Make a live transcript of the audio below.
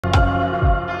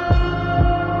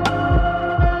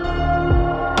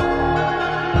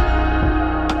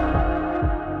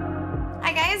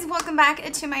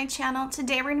back to my channel.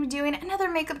 Today we're going to be doing another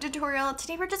makeup tutorial.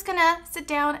 Today we're just going to sit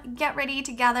down, get ready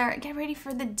together, get ready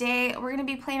for the day. We're going to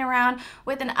be playing around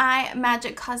with an Eye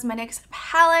Magic Cosmetics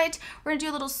palette. We're going to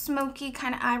do a little smoky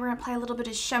kind of eye. We're going to apply a little bit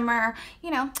of shimmer,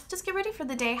 you know, just get ready for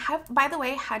the day. By the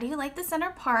way, how do you like the center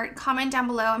part? Comment down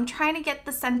below. I'm trying to get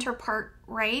the center part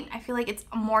right. I feel like it's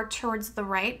more towards the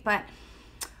right, but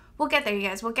we'll get there, you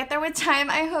guys. We'll get there with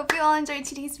time. I hope you all enjoyed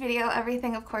today's video.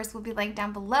 Everything, of course, will be linked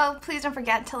down below. Please don't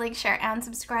forget to like, share, and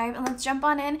subscribe. And let's jump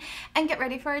on in and get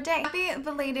ready for our day. Happy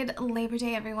belated Labor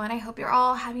Day, everyone. I hope you're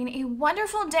all having a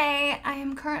wonderful day. I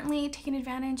am currently taking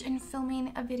advantage and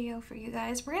filming a video for you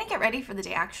guys. We're gonna get ready for the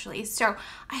day, actually. So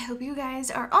I hope you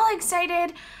guys are all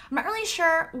excited. I'm not really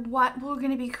sure what we're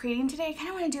gonna be creating today. I kind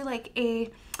of want to do like a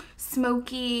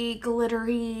smoky,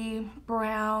 glittery,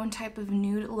 brown type of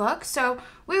nude look. So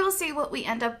we will see what we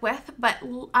end up with, but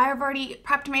I've already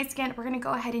prepped my skin. We're going to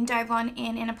go ahead and dive on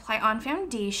in and apply on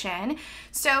foundation.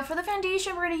 So for the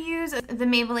foundation, we're going to use the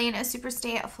Maybelline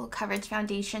Superstay Full Coverage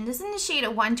Foundation. This is in the shade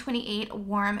 128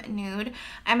 Warm Nude.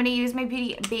 I'm going to use my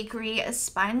Beauty Bakery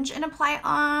sponge and apply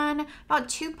on about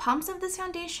 2 pumps of this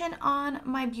foundation on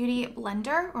my Beauty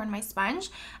Blender or in my sponge.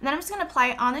 And then I'm just going to apply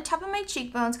it on the top of my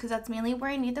cheekbones because that's mainly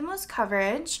where I need the most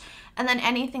coverage. And then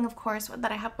anything, of course,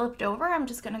 that I have left over, I'm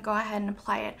just going to go ahead and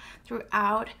apply it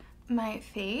throughout my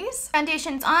face.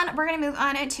 Foundation's on. We're going to move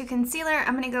on to concealer.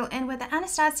 I'm going to go in with the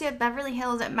Anastasia Beverly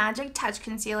Hills Magic Touch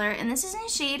Concealer, and this is in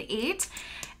shade 8.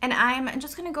 And I'm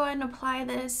just going to go ahead and apply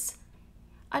this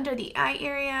under the eye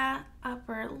area,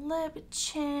 upper lip,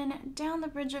 chin, down the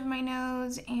bridge of my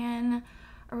nose, and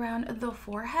around the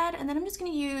forehead. And then I'm just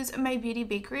going to use my Beauty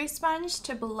Bakery sponge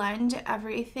to blend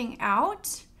everything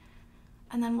out.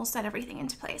 And then we'll set everything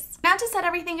into place. Now to set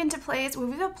everything into place,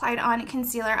 we've applied on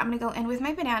concealer. I'm gonna go in with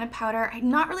my banana powder. I'm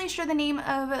not really sure the name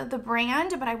of the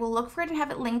brand, but I will look for it and have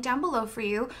it linked down below for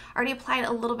you. I already applied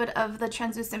a little bit of the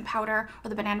translucent powder or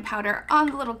the banana powder on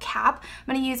the little cap.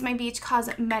 I'm gonna use my Beach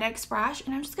Cosmetics brush,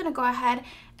 and I'm just gonna go ahead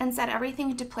and set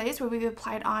everything into place where we've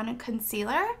applied on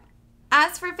concealer.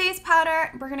 As for face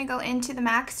powder, we're going to go into the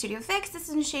MAC Studio Fix. This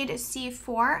is in shade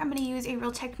C4. I'm going to use a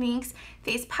Real Techniques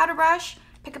face powder brush,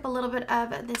 pick up a little bit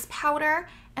of this powder,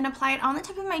 and apply it on the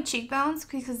top of my cheekbones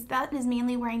because that is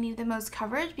mainly where I need the most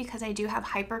coverage because I do have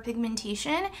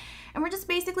hyperpigmentation. And we're just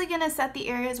basically going to set the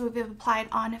areas where we've applied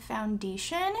on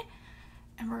foundation.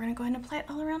 And we're going to go ahead and apply it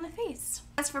all around the face.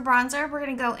 As for bronzer, we're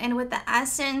going to go in with the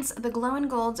Essence, the Glow and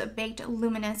Gold's Baked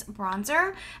Luminous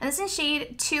Bronzer. And this is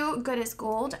shade 2 Good as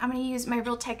Gold. I'm going to use my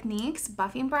Real Techniques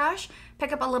buffing brush,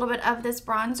 pick up a little bit of this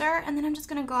bronzer, and then I'm just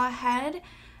going to go ahead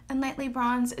and lightly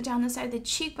bronze down the side of the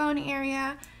cheekbone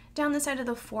area, down the side of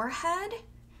the forehead,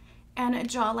 and a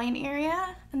jawline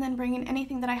area, and then bring in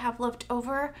anything that I have left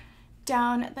over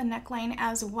down the neckline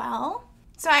as well.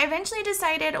 So I eventually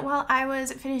decided while I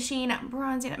was finishing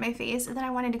bronzing up my face that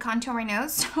I wanted to contour my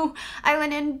nose. So I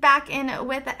went back in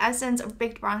with the Essence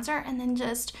Baked Bronzer and then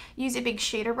just used a big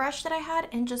shader brush that I had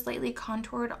and just lightly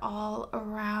contoured all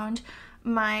around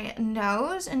my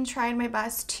nose and tried my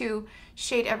best to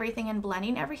shade everything and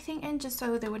blending everything in just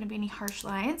so there wouldn't be any harsh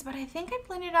lines. But I think I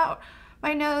blended out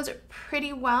my nose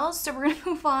pretty well, so we're gonna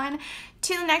move on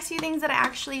to the next few things that I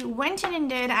actually went in and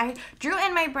did. I drew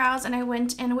in my brows and I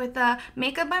went in with the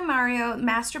Makeup by Mario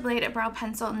Master Blade Brow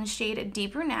Pencil in the shade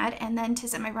Deep Brunette, and then to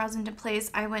set my brows into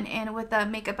place, I went in with the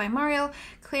Makeup by Mario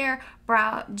Clear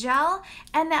Brow Gel,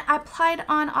 and then I applied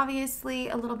on, obviously,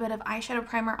 a little bit of eyeshadow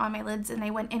primer on my lids, and I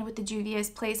went in with the Juvia's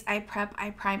Place Eye Prep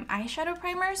Eye Prime Eyeshadow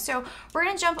Primer. So we're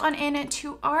gonna jump on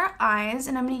into our eyes,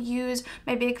 and I'm gonna use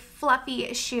my big fluffy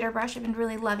shader brush. I've been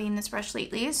really loving this brush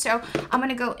lately. So I'm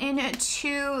gonna go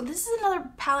into, this is another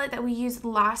palette that we used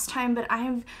last time, but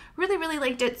I've really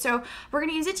liked it. So we're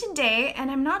gonna use it today,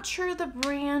 and I'm not sure the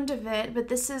brand of it, but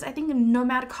this is, I think,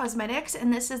 Nomad Cosmetics,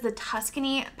 and this is the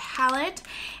Tuscany palette.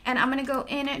 And I'm gonna go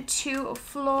into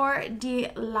Fleur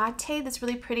de Latte, this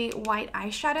really pretty white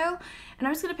eyeshadow. And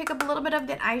I'm just gonna pick up a little bit of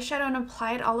that eyeshadow and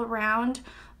apply it all around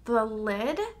the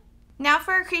lid. Now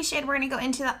for our crease shade, we're going to go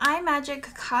into the Eye Magic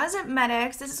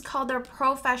Cosmetics. This is called their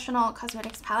Professional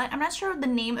Cosmetics palette. I'm not sure the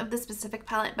name of the specific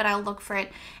palette, but I'll look for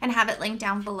it and have it linked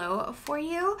down below for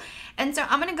you. And so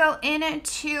I'm going to go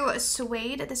into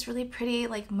Suede, this really pretty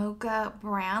like mocha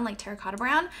brown, like terracotta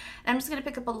brown. And I'm just going to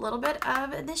pick up a little bit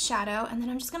of this shadow, and then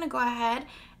I'm just going to go ahead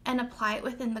and apply it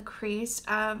within the crease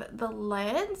of the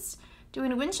lids,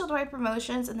 doing windshield wiper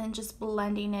motions and then just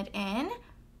blending it in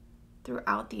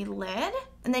throughout the lid.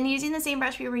 And then using the same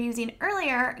brush we were using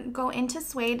earlier, go into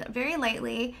Suede very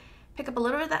lightly, pick up a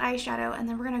little bit of that eyeshadow, and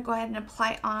then we're going to go ahead and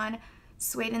apply on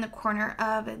Suede in the corner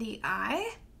of the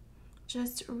eye,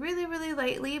 Just really, really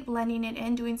lightly blending it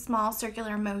in, doing small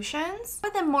circular motions.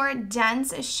 With a more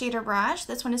dense shader brush,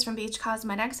 this one is from BH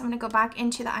Cosmetics. I'm gonna go back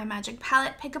into the Eye Magic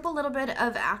palette, pick up a little bit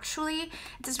of Actually.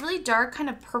 It's this really dark kind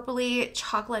of purpley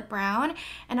chocolate brown,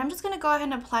 and I'm just gonna go ahead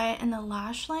and apply it in the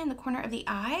lash line, the corner of the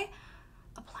eye,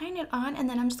 applying it on, and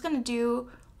then I'm just gonna do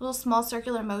little small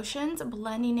circular motions,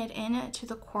 blending it in to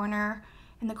the corner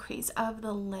and the crease of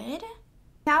the lid.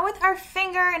 Now with our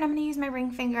finger, and I'm going to use my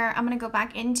ring finger, I'm going to go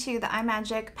back into the Eye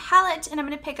Magic palette, and I'm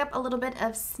going to pick up a little bit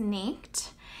of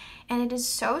Snaked. And it is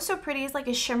so, so pretty. It's like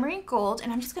a shimmery gold,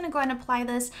 and I'm just going to go ahead and apply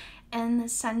this in the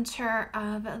center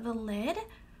of the lid,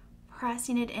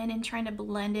 pressing it in and trying to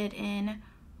blend it in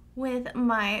with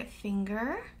my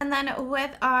finger. And then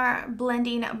with our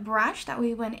blending brush that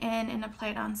we went in and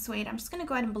applied on Suede, I'm just going to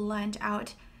go ahead and blend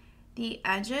out the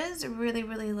edges really,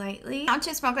 really lightly. Now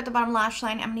to smoke out the bottom lash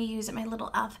line, I'm going to use my little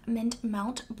e.l.f. Mint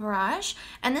Melt brush.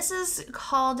 And this is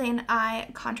called an eye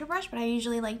contour brush, but I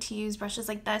usually like to use brushes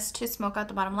like this to smoke out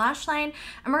the bottom lash line.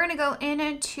 And we're going to go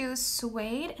into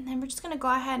Suede, and then we're just going to go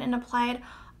ahead and apply it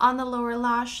on the lower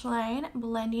lash line,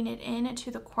 blending it in to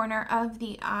the corner of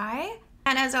the eye.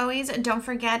 And as always, don't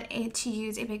forget to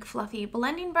use a big fluffy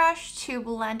blending brush to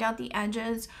blend out the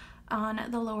edges on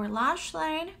the lower lash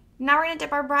line. Now we're going to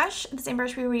dip our brush, the same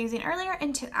brush we were using earlier,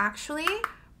 into Actually,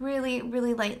 really,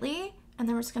 really lightly. And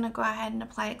then we're just going to go ahead and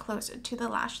apply it closer to the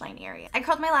lash line area. I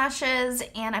curled my lashes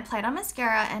and I applied on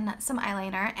mascara and some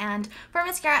eyeliner. And for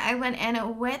mascara, I went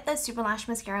in with the Super Lash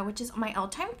Mascara, which is my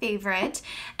all-time favorite.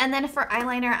 And then for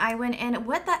eyeliner, I went in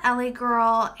with the LA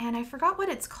Girl, and I forgot what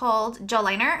it's called, gel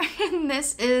liner. And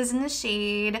this is in the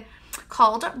shade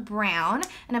called Brown,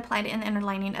 and applied it in the inner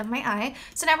lining of my eye.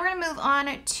 So now we're going to move on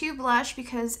to blush,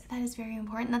 because that is very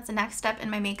important. That's the next step in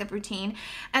my makeup routine.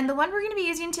 And the one we're going to be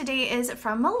using today is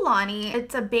from Milani.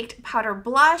 It's a baked powder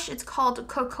blush. It's called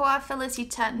Cocoa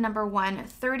Felicita number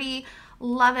 130.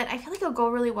 Love it. I feel like it'll go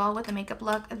really well with the makeup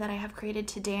look that I have created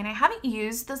today, and I haven't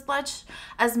used this blush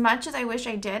as much as I wish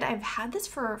I did. I've had this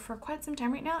for quite some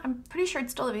time right now. I'm pretty sure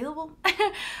it's still available,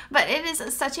 but it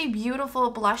is such a beautiful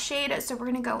blush shade. So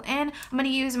we're going to go in. I'm going to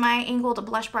use my angled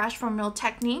blush brush from Real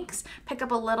Techniques, pick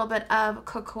up a little bit of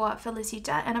Cocoa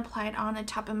Felicita and apply it on the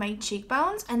top of my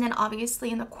cheekbones, and then obviously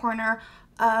in the corner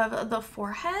of the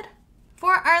forehead.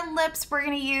 For our lips, we're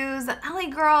going to use LA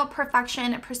Girl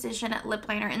Perfection Precision Lip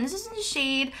Liner, and this is in the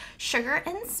shade Sugar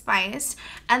and Spice.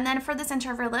 And then for the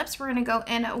center of our lips, we're going to go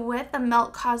in with the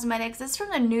Melt Cosmetics. This is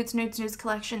from the Nudes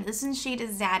collection. This is in shade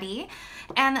Zaddy.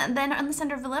 And then on the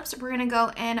center of the lips, we're going to go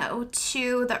in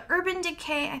to the Urban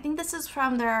Decay. I think this is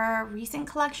from their recent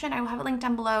collection. I will have it linked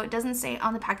down below. It doesn't say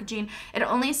on the packaging. It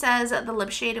only says the lip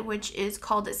shade, which is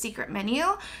called Secret Menu.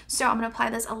 So I'm going to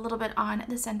apply this a little bit on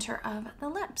the center of the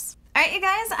lips. Alright you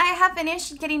guys, I have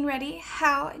finished getting ready.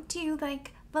 How do you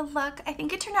like the look? I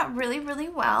think it turned out really, really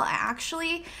well. I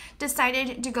actually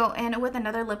decided to go in with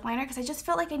another lip liner because I just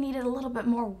felt like I needed a little bit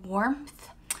more warmth,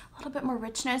 a little bit more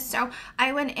richness. So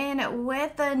I went in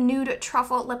with the Nude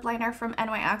Truffle Lip Liner from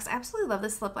NYX. I absolutely love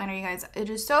this lip liner, you guys. It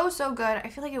is so, so good. I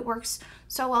feel like it works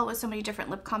so well with so many different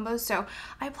lip combos. So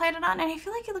I applied it on and I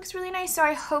feel like it looks really nice. So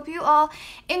I hope you all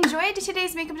enjoyed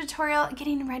today's makeup tutorial,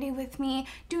 getting ready with me,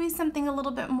 doing something a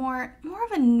little bit more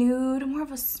of a nude, more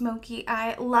of a smoky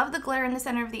eye. Love the glitter in the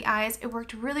center of the eyes. It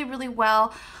worked really, really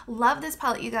well. Love this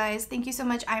palette, you guys. Thank you so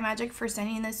much, Eye Magic, for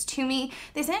sending this to me.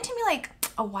 They sent it to me like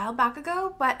a while back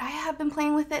ago, but I have been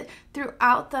playing with it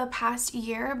throughout the past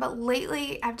year. But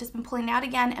lately, I've just been pulling it out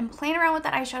again and playing around with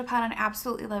that eyeshadow palette, and I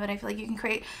absolutely love it. I feel like you can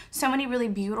create so many really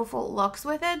beautiful looks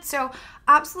with it. So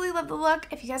absolutely love the look.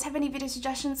 If you guys have any video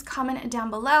suggestions, comment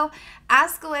down below.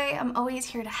 Ask away. I'm always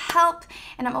here to help,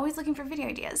 and I'm always looking for video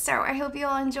ideas. So I hope you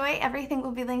all enjoy. Everything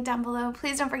will be linked down below.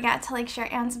 Please don't forget to like, share,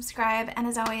 and subscribe. And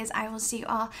as always, I will see you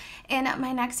all in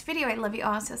my next video. I love you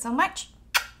all so, so much.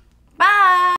 Bye!